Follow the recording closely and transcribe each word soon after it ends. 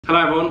Hello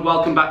everyone,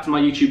 welcome back to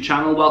my YouTube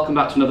channel, welcome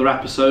back to another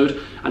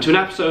episode, and to an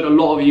episode a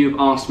lot of you have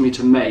asked me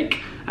to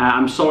make.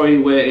 I'm sorry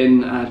we're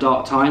in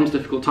dark times,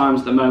 difficult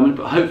times at the moment,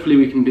 but hopefully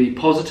we can be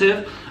positive,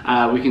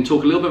 we can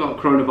talk a little bit about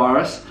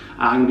coronavirus.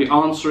 I'm going to be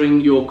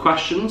answering your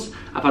questions.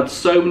 I've had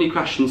so many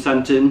questions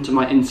sent in to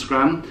my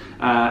Instagram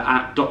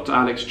at Dr.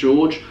 Alex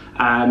George,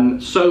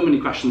 so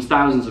many questions,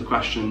 thousands of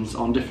questions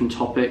on different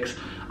topics.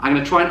 I'm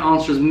going to try and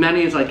answer as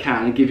many as I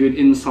can and give you an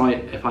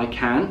insight if I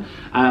can.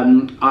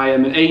 I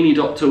am an A&E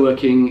doctor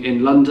working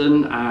in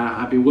London.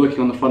 I've been working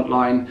on the front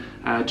line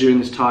during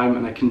this time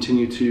and I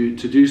continue to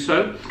do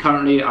so.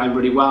 Currently I'm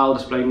really well,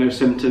 displaying no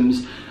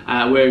symptoms,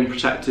 wearing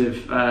protective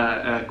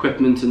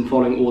equipment and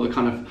following all the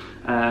kind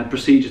of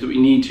procedures that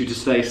we need to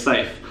stay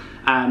safe.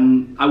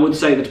 I would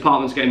say the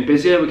department's getting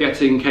busier. We're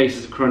getting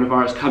cases of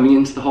coronavirus coming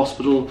into the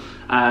hospital.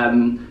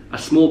 A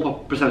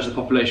small percentage of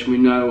the population we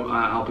know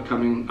are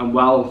becoming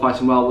unwell and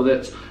fighting well with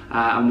it,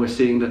 and we're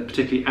seeing that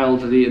particularly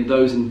elderly and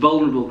those in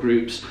vulnerable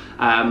groups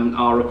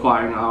are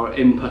requiring our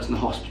input in the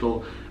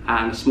hospital,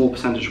 and a small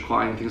percentage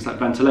requiring things like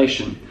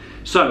ventilation.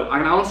 So I'm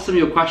going to answer some of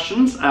your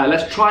questions.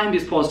 Let's try and be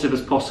as positive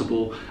as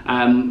possible.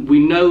 We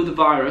know the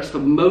virus, for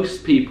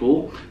most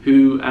people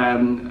who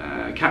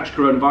catch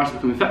coronavirus,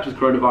 become infected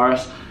with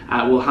coronavirus,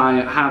 will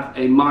have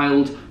a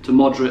mild to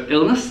moderate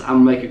illness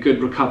and make a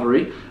good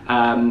recovery.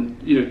 20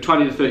 to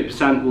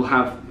 30% will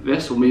have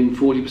this, or maybe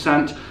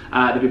 40%.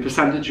 There'll be a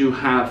percentage who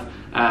have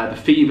the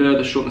fever,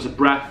 the shortness of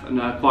breath,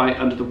 and are quite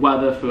under the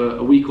weather for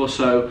a week or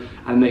so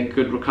and make a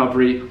good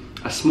recovery.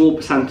 A small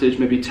percentage,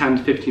 maybe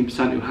 10 to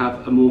 15%, who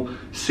have a more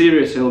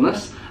serious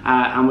illness,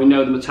 and we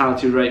know the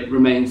mortality rate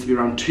remains to be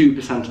around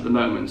 2% at the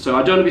moment. So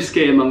I don't want to be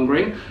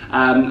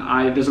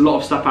scaremongering. There's a lot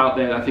of stuff out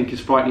there that I think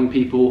is frightening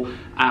people.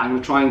 I'm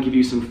going to try and give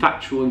you some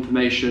factual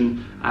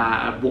information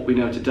of what we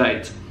know to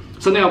date.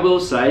 Something I will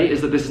say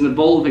is that this is an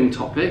evolving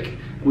topic.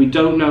 We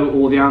don't know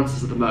all the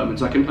answers at the moment,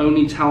 so I can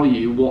only tell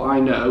you what I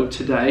know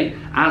today,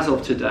 as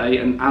of today,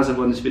 and as of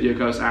when this video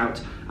goes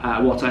out,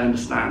 what I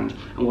understand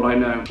and what I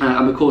know.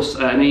 I'm of course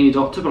an A&E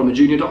doctor, but I'm a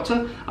junior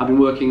doctor. I've been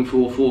working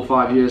for 4 or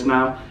 5 years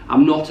now.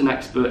 I'm not an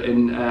expert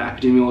in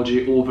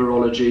epidemiology or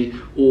virology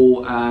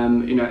or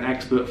an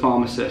expert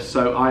pharmacist,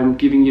 so I'm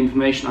giving you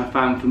information I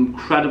found from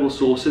credible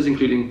sources,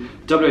 including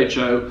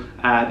WHO,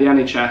 the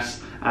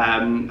NHS,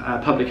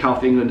 Public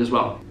Health England as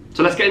well.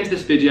 So let's get into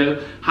this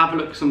video, have a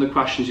look at some of the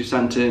questions you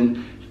sent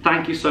in.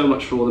 Thank you so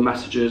much for all the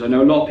messages. I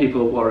know a lot of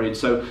people are worried,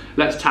 so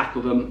let's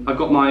tackle them. I've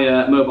got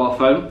my mobile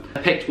phone.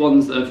 I picked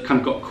ones that have kind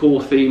of got core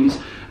themes,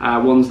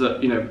 ones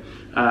that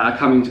are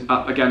coming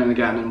up again and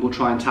again, and we'll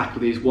try and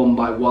tackle these one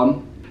by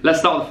one. Let's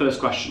start with the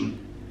first question.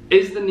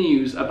 Is the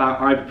news about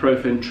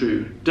ibuprofen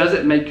true? Does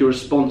it make your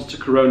response to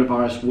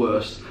coronavirus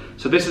worse?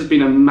 So this has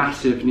been a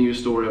massive news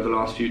story over the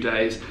last few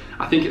days.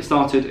 I think it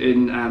started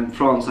in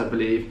France, I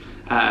believe.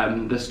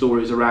 The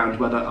stories around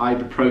whether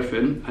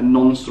ibuprofen, a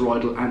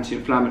non-steroidal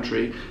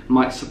anti-inflammatory,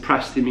 might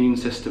suppress the immune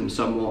system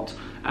somewhat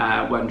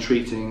when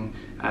treating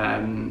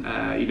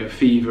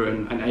fever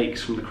and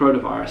aches from the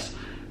coronavirus.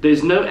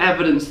 There's no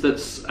evidence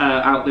that's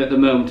out there at the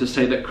moment to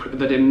say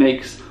that it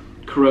makes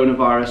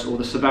coronavirus or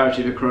the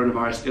severity of a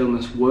coronavirus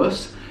illness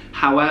worse.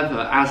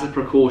 However, as a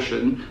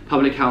precaution,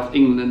 Public Health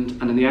England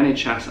and the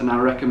NHS are now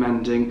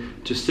recommending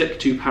to stick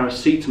to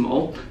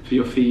paracetamol for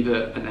your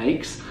fever and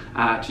aches,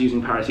 to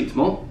using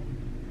paracetamol.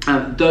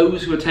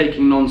 Those who are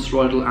taking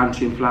non-steroidal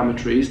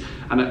anti-inflammatories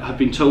and have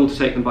been told to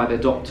take them by their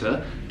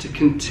doctor to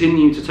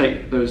continue to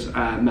take those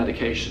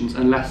medications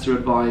unless they're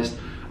advised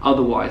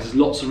otherwise. There's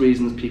lots of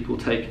reasons people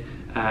take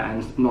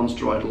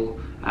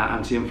non-steroidal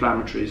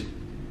anti-inflammatories.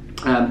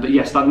 But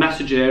yes, that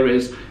message here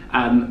is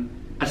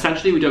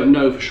essentially we don't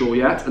know for sure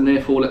yet, and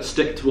therefore let's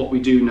stick to what we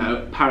do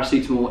know.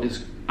 Paracetamol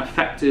is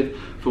effective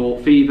for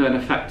fever and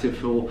effective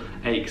for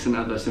aches and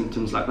other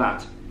symptoms like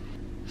that.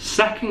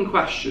 Second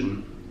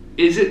question.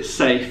 Is it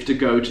safe to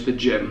go to the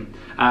gym?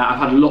 I've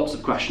had lots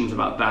of questions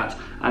about that,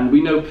 and we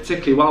know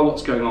particularly while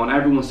what's going on,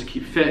 everyone wants to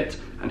keep fit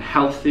and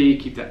healthy,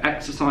 keep their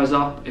exercise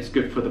up. It's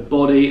good for the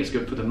body, it's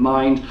good for the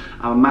mind.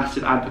 I'm a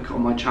massive advocate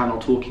on my channel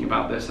talking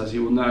about this, as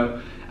you will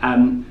know.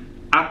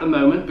 At the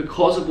moment,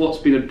 because of what's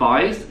been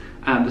advised,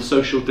 the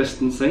social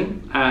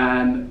distancing,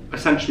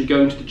 essentially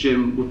going to the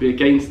gym would be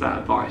against that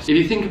advice. If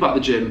you think about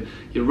the gym,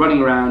 you're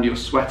running around, you're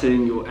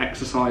sweating, you're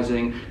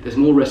exercising, there's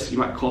more risk you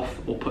might cough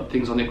or put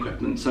things on the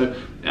equipment. So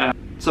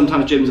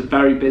sometimes gyms are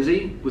very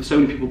busy, with so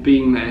many people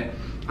being there,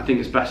 I think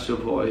it's best to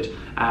avoid.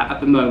 At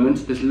the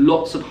moment, there's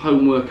lots of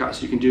home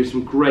workouts you can do,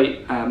 some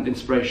great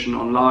inspiration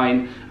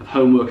online of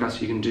home workouts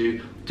you can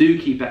do. Do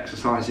keep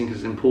exercising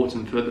because it's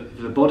important for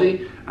the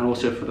body and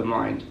also for the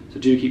mind. So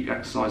do keep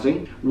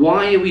exercising.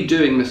 Why are we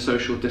doing this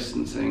social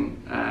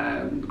distancing?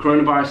 The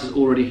coronavirus is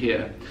already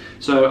here.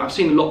 So I've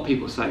seen a lot of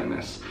people saying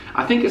this.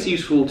 I think it's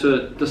useful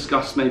to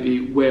discuss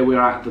maybe where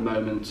we're at the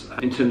moment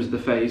in terms of the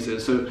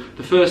phases. So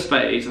the first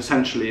phase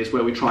essentially is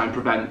where we try and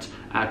prevent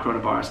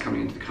coronavirus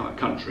coming into the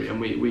country, and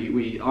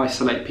we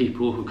isolate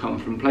people who come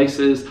from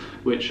places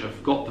which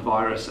have got the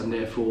virus and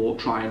therefore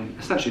try and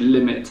essentially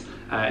limit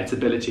its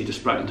ability to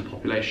spread into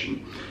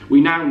population.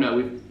 We now know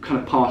we've kind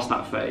of passed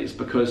that phase,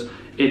 because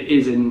it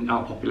is in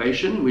our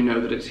population, we know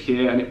that it's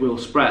here and it will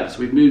spread. So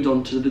we've moved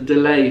on to the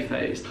delay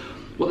phase.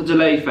 What the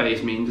delay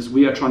phase means is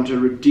we are trying to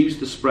reduce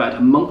the spread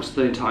amongst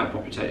the entire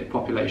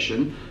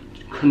population,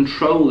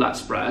 control that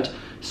spread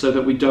so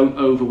that we don't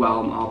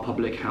overwhelm our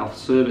public health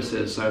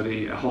services, so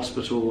the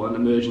hospital and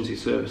emergency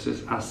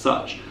services as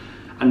such.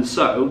 And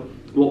so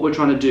what we're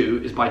trying to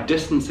do is, by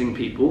distancing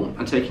people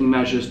and taking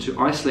measures to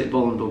isolate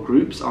vulnerable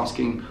groups,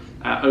 asking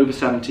over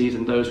 70s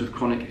and those with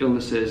chronic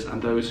illnesses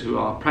and those who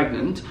are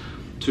pregnant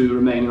to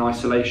remain in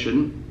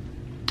isolation,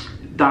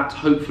 that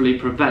hopefully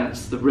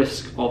prevents the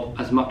risk of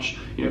as much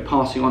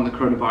passing on the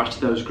coronavirus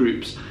to those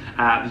groups.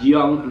 The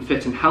young and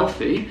fit and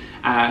healthy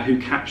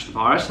who catch the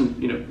virus,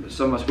 and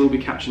some of us will be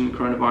catching the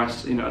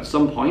coronavirus at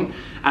some point,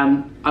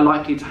 are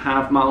likely to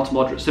have mild to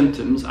moderate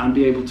symptoms and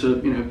be able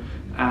to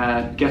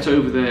get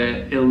over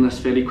the illness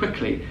fairly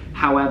quickly.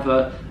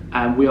 However,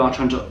 we are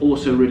trying to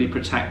also really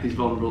protect these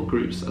vulnerable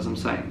groups, as I'm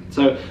saying.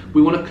 So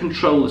we want to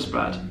control the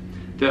spread.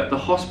 The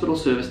hospital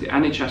service, the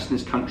NHS in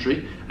this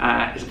country,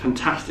 is a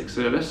fantastic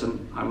service,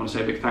 and I want to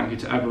say a big thank you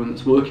to everyone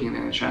that's working in the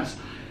NHS.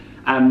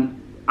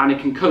 And it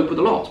can cope with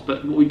a lot,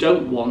 but what we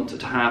don't want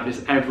to have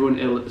is everyone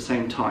ill at the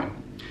same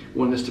time. We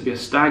want this to be a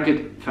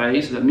staggered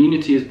phase, so that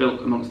immunity is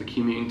built amongst the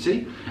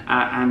community,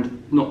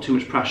 and not too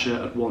much pressure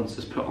at once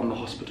is put on the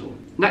hospital.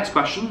 Next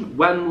question,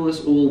 when will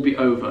this all be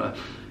over?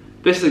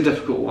 This is a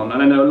difficult one,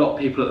 and I know a lot of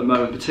people at the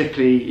moment,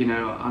 particularly, and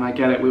I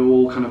get it, we're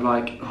all kind of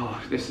like, oh,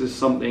 this is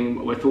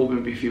something we thought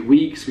would be a few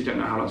weeks, we don't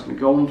know how long it's going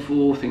to go on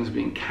for, things are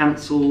being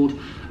cancelled,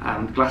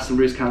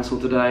 Glastonbury is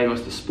cancelled today, most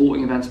of the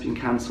sporting events being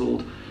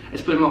cancelled.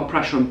 It's putting a lot of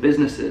pressure on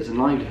businesses and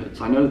livelihoods,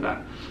 I know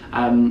that.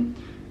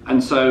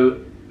 And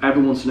so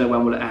everyone wants to know,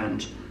 when will it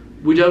end?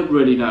 We don't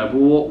really know, but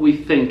what we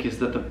think is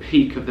that the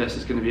peak of this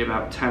is going to be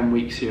about 10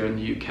 weeks here in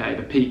the UK,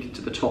 the peak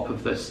to the top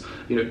of this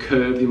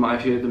curve you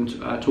might have heard them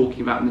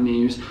talking about in the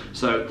news.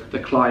 So the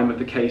climb of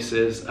the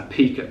cases, a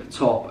peak at the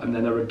top, and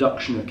then a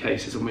reduction of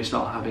cases when we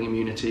start having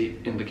immunity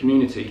in the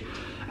community.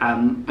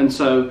 And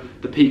so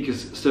the peak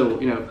is still,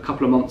 a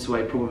couple of months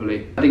away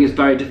probably. I think it's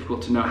very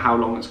difficult to know how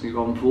long it's going to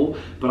go on for,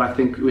 but I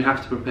think we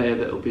have to prepare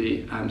that it'll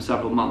be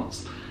several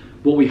months.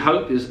 What we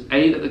hope is,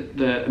 A, that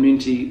the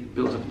immunity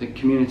builds up in the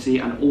community,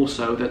 and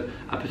also that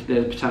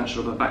there's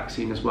potential of a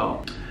vaccine as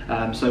well.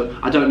 So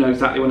I don't know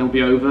exactly when it'll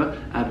be over,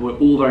 but we're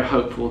all very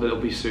hopeful that it'll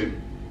be soon.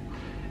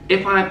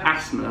 If I have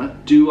asthma,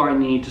 do I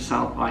need to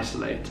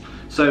self-isolate?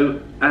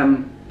 So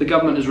the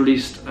government has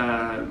released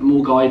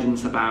more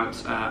guidance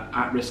about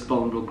at-risk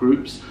vulnerable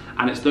groups,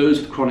 and it's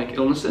those with chronic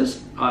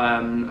illnesses,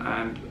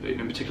 and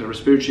in particular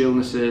respiratory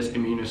illnesses,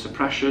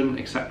 immunosuppression,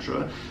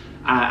 etc.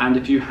 And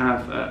if you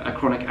have a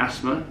chronic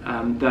asthma,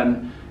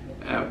 then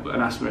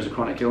and asthma is a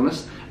chronic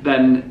illness,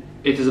 then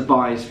it is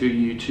advised for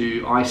you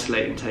to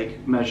isolate and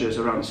take measures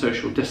around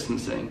social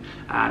distancing,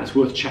 and it's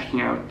worth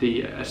checking out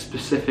the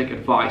specific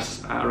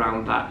advice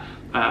around that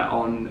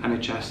on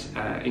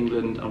NHS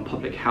England, on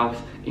Public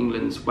Health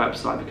England's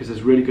website, because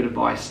there's really good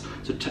advice,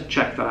 so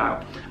check that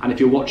out. And if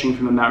you're watching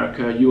from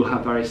America, you will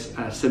have very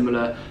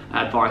similar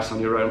advice on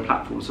your own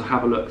platform, so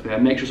have a look there,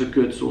 make sure it's a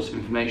good source of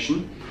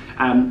information.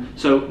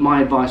 So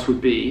my advice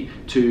would be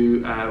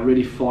to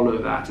really follow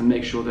that and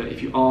make sure that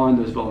if you are in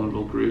those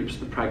vulnerable groups,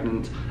 the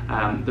pregnant,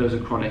 those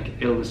with chronic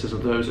illnesses, or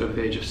those over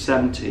the age of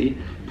 70,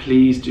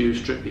 please do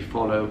strictly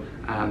follow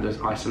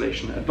those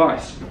isolation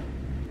advice.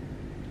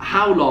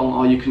 How long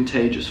are you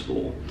contagious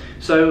for?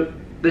 So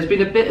there's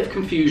been a bit of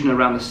confusion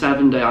around the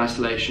 7-day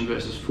isolation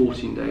versus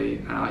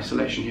 14-day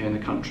isolation here in the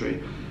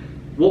country.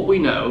 What we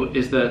know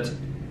is that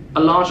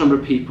a large number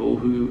of people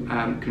who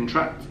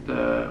contract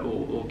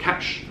or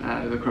catch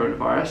the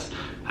coronavirus,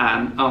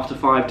 after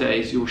 5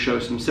 days you'll show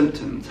some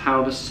symptoms.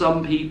 However,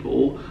 some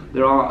people,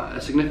 there are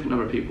a significant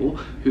number of people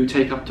who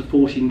take up to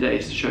 14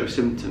 days to show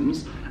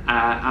symptoms,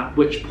 at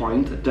which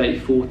point, at day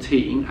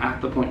 14,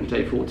 at the point of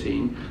day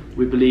 14,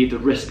 we believe the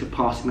risk of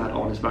passing that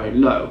on is very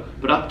low,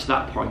 but up to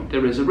that point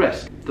there is a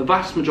risk. The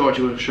vast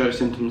majority will show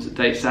symptoms at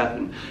day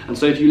 7, and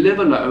so if you live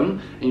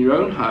alone in your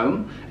own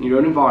home, in your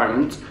own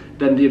environment,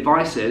 then the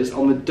advice is,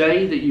 on the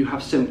day that you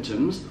have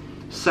symptoms,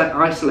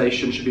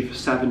 isolation should be for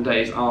 7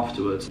 days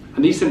afterwards.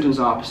 And these symptoms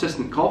are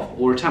persistent cough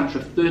or a temperature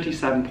of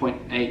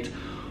 37.8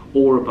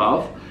 or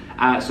above.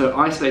 So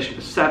isolation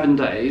for 7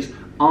 days,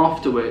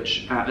 after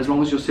which, as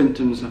long as your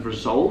symptoms have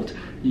resolved,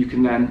 you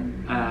can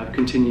then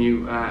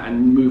continue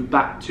and move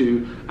back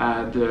to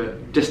the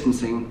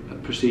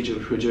distancing procedure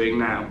which we're doing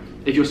now.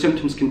 If your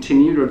symptoms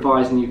continue, you're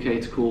advised in the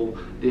UK to call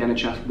the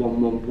NHS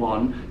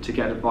 111 to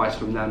get advice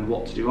from them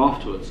what to do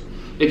afterwards.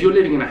 If you're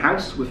living in a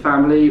house with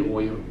family,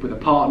 or you're with a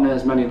partner,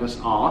 as many of us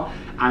are,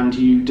 and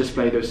you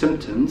display those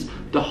symptoms,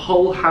 the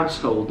whole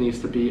household needs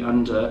to be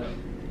under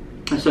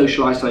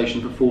social isolation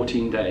for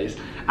 14 days.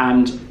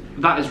 And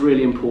that is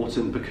really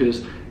important,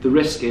 because the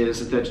risk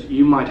is that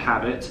you might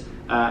have it,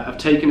 have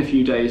taken a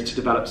few days to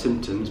develop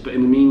symptoms, but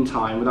in the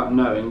meantime, without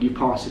knowing, you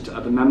pass it to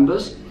other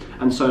members.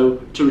 And so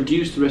to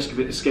reduce the risk of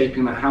it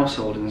escaping the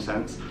household, in a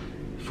sense,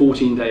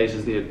 14 days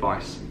is the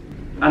advice.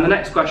 And the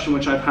next question,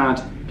 which I've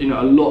had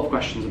a lot of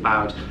questions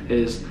about,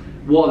 is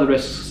what are the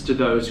risks to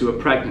those who are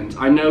pregnant?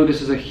 I know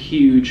this is a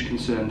huge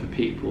concern for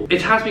people.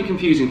 It has been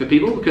confusing for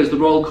people because the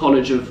Royal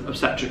College of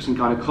Obstetrics and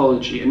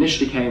Gynecology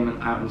initially came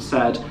out and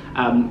said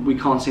we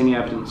can't see any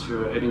evidence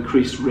for an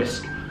increased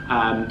risk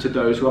to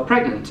those who are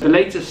pregnant. The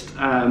latest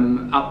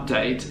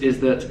update is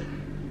that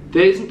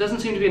there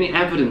doesn't seem to be any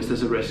evidence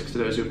there's a risk to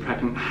those who are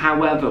pregnant.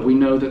 However, we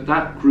know that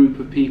that group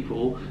of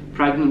people,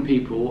 pregnant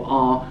people,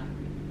 are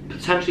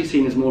potentially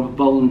seen as more of a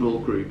vulnerable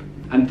group.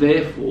 And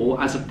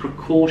therefore, as a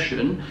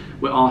precaution,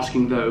 we're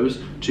asking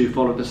those to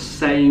follow the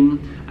same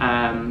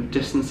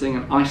distancing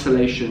and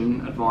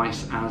isolation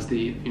advice as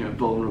the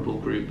vulnerable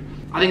group.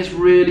 I think it's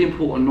really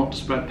important not to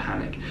spread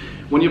panic.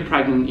 When you're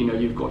pregnant,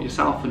 you've got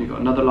yourself and you've got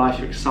another life,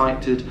 you're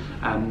excited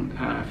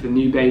for the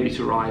new baby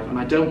to arrive, and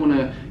I don't want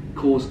to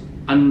cause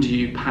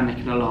undue panic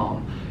and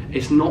alarm.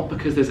 It's not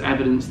because there's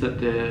evidence that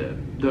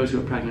those who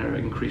are pregnant are at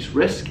increased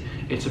risk,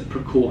 it's a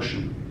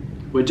precaution.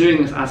 We're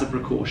doing this as a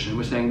precaution.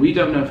 We're saying we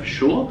don't know for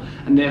sure,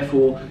 and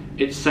therefore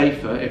it's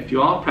safer if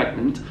you are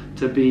pregnant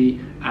to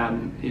be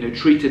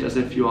treated as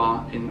if you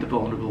are in the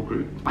vulnerable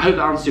group. I hope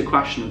that answers your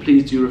question, and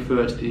please do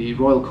refer to the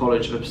Royal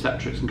College of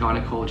Obstetrics and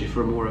Gynecology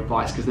for more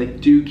advice, because they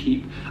do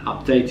keep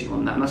updating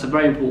on that, and that's a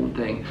very important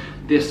thing.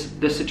 This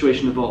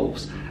situation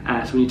evolves,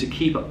 so we need to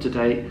keep up to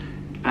date,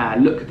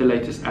 look at the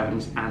latest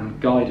evidence and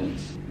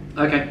guidance.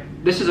 Okay,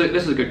 this is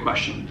a good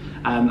question,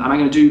 and I'm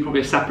going to do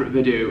probably a separate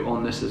video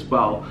on this as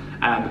well,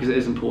 because it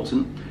is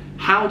important.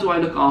 How do I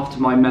look after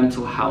my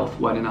mental health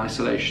when in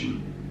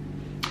isolation?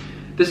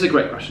 This is a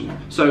great question.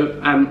 So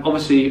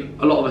obviously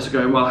a lot of us are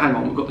going, well, hang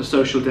on, we've got the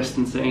social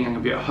distancing, I'm going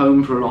to be at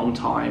home for a long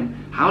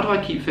time. How do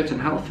I keep fit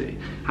and healthy?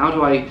 How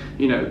do I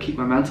keep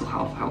my mental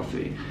health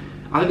healthy?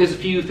 I think there's a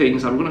few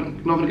things. I'm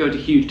not going to go into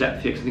huge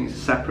depth here because I think it's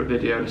a separate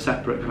video, a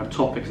separate kind of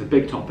topic, it's a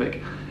big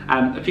topic.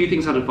 A few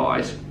things I'd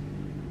advise.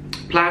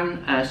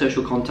 Plan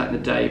social contact in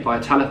the day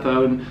via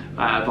telephone,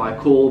 via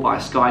call, via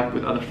Skype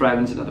with other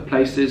friends in other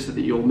places, so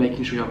that you're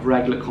making sure you have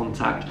regular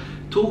contact.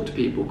 Talk to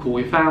people, call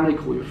your family,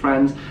 call your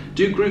friends.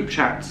 Do group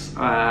chats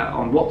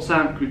on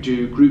WhatsApp,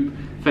 do group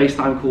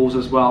FaceTime calls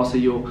as well, so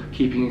you're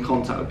keeping in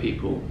contact with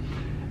people.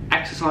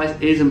 Exercise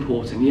is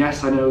important.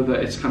 Yes, I know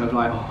that it's kind of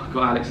like, oh my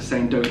God, Alex is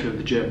saying don't go to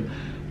the gym,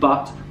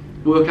 but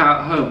work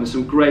out at home. There's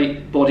some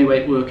great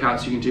bodyweight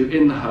workouts you can do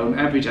in the home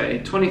every day,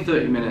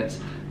 20-30 minutes,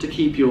 to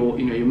keep your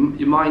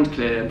mind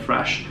clear and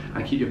fresh,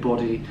 and keep your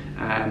body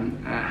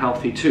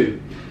healthy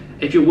too.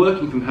 If you're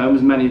working from home,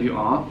 as many of you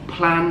are,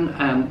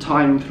 plan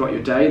time throughout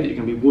your day that you're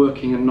going to be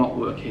working and not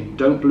working.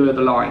 Don't blur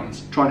the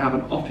lines. Try and have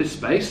an office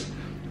space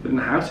within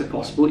the house if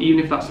possible,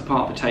 even if that's a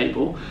part of the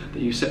table,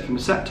 that you sit from a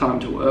set time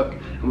to work,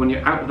 and when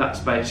you're out of that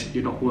space,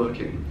 you're not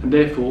working. And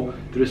therefore,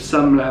 there is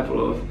some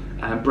level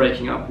of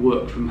breaking up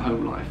work from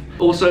home life.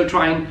 Also,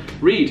 try and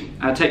read.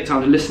 Take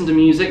time to listen to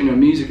music.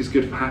 Music is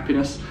good for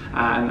happiness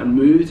and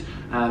mood.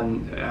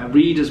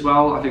 Read as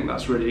well. I think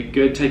that's really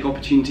good. Take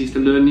opportunities to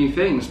learn new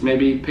things.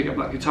 Maybe pick up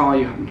that guitar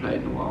you haven't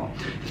played in a while.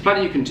 There's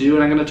plenty you can do,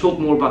 and I'm going to talk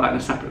more about that in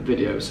a separate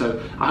video.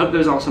 So I hope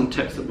those are some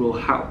tips that will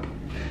help.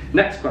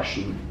 Next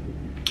question,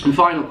 and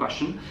final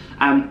question.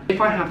 If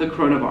I have the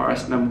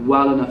coronavirus and I'm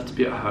well enough to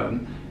be at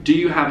home, do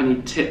you have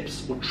any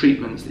tips or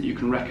treatments that you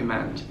can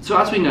recommend? So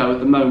as we know at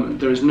the moment,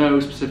 there is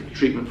no specific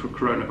treatment for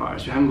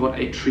coronavirus. We haven't got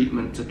a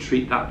treatment to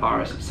treat that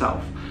virus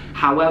itself.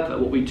 However,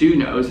 what we do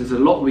know is there's a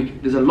lot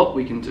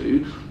we can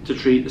do to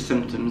treat the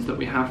symptoms that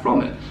we have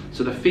from it.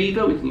 So the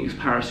fever, we can use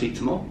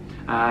paracetamol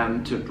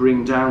to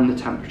bring down the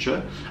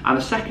temperature. And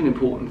the second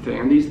important thing,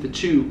 and these are the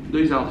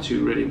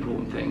two really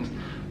important things,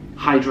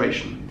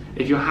 hydration.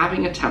 If you're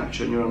having a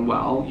temperature and you're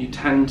unwell, you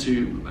tend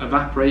to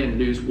evaporate and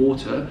lose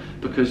water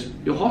because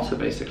you're hotter,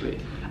 basically.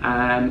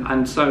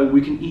 And so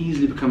we can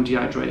easily become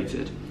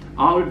dehydrated.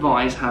 I would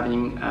advise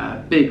having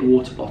a big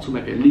water bottle,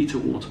 maybe a litre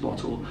water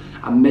bottle,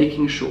 and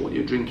making sure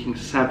you're drinking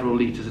several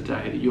litres a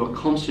day, that you are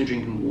constantly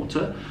drinking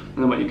water. And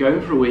then when you're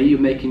going for a wee, you're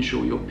making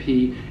sure your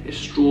pee is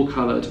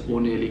straw-coloured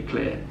or nearly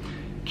clear.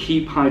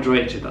 Keep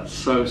hydrated, that's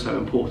so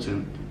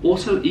important.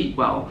 Also eat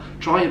well.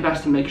 Try your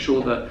best to make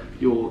sure that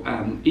you're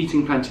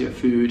eating plenty of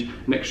food,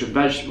 mixture of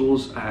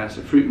vegetables,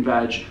 so fruit and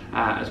veg,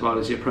 as well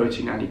as your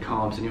protein and your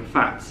carbs and your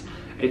fats.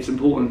 It's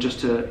important just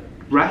to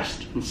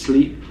rest and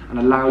sleep and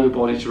allow your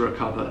body to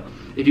recover.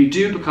 If you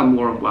do become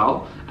more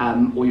unwell,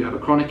 or you have a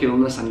chronic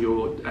illness and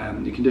your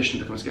condition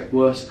becomes to get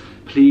worse,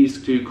 please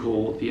do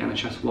call the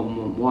NHS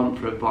 111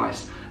 for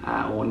advice,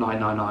 or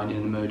 999 in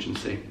an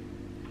emergency.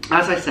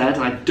 As I said,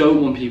 I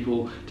don't want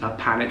people to have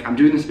panic. I'm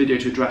doing this video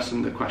to address some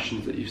of the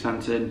questions that you've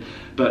sent in,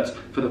 but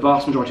for the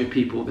vast majority of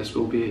people, this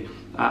will be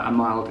a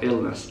mild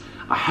illness.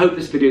 I hope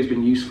this video has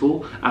been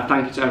useful.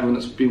 Thank you to everyone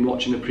that's been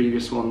watching the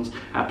previous ones.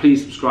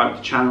 Please subscribe to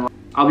the channel.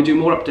 I'll be doing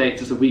more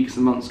updates as the weeks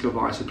and months go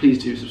by, so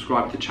please do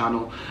subscribe to the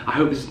channel. I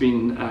hope this has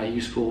been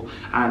useful,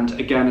 and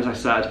again, as I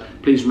said,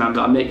 please remember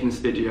I'm making this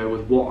video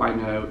with what I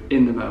know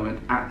in the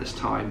moment at this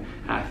time.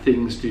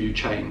 Things do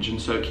change,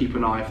 and so keep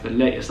an eye for the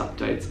latest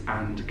updates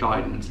and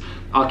guidance.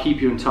 I'll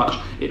keep you in touch.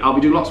 I'll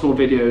be doing lots more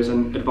videos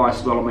and advice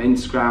as well on my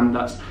Instagram.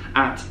 That's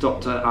at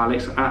Dr.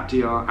 Alex, at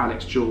Dr.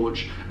 Alex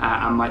George,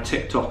 and my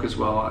TikTok as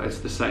well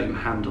is the same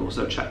handle,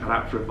 so check that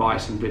out for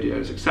advice and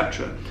videos,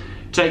 etc.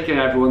 Take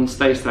care everyone,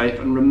 stay safe,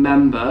 and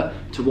remember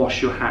to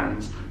wash your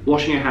hands.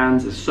 Washing your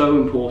hands is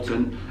so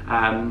important.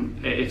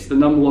 It's the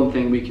 #1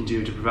 thing we can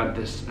do to prevent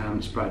this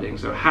spreading.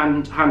 So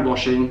hand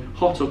washing,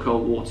 hot or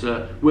cold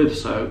water with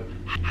soap,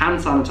 hand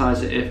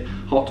sanitizer if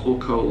hot or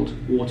cold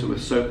water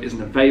with soap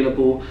isn't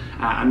available,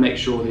 and make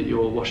sure that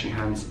you're washing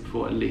hands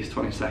for at least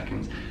 20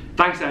 seconds.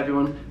 Thanks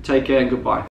everyone, take care and goodbye.